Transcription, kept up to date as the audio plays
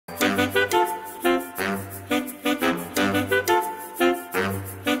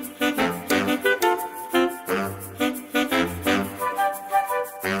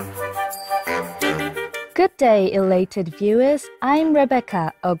Good day, elated viewers. I'm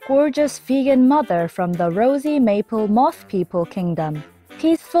Rebecca, a gorgeous vegan mother from the rosy maple moth people kingdom.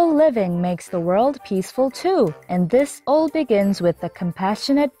 Peaceful living makes the world peaceful too, and this all begins with the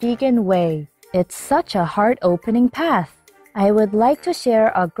compassionate vegan way. It's such a heart-opening path. I would like to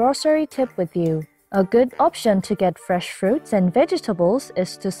share a grocery tip with you. A good option to get fresh fruits and vegetables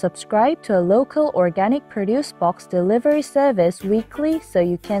is to subscribe to a local organic produce box delivery service weekly so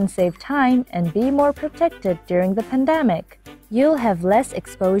you can save time and be more protected during the pandemic. You'll have less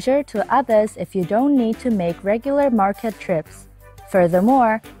exposure to others if you don't need to make regular market trips.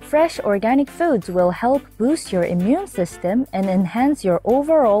 Furthermore, fresh organic foods will help boost your immune system and enhance your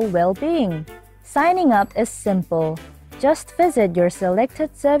overall well-being. Signing up is simple. Just visit your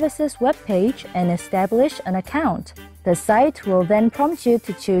selected services webpage and establish an account. The site will then prompt you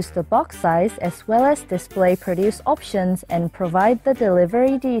to choose the box size as well as display produce options and provide the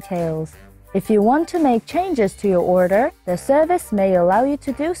delivery details. If you want to make changes to your order, the service may allow you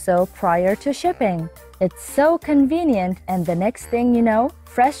to do so prior to shipping. It's so convenient, and the next thing you know,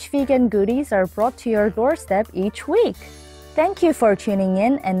 fresh vegan goodies are brought to your doorstep each week. Thank you for tuning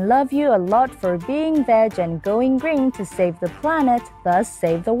in, and love you a lot for being veg and going green to save the planet, thus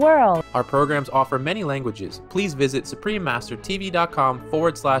save the world. Our programs offer many languages. Please visit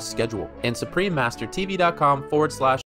suprememastertv.com/schedule and suprememastertv.com/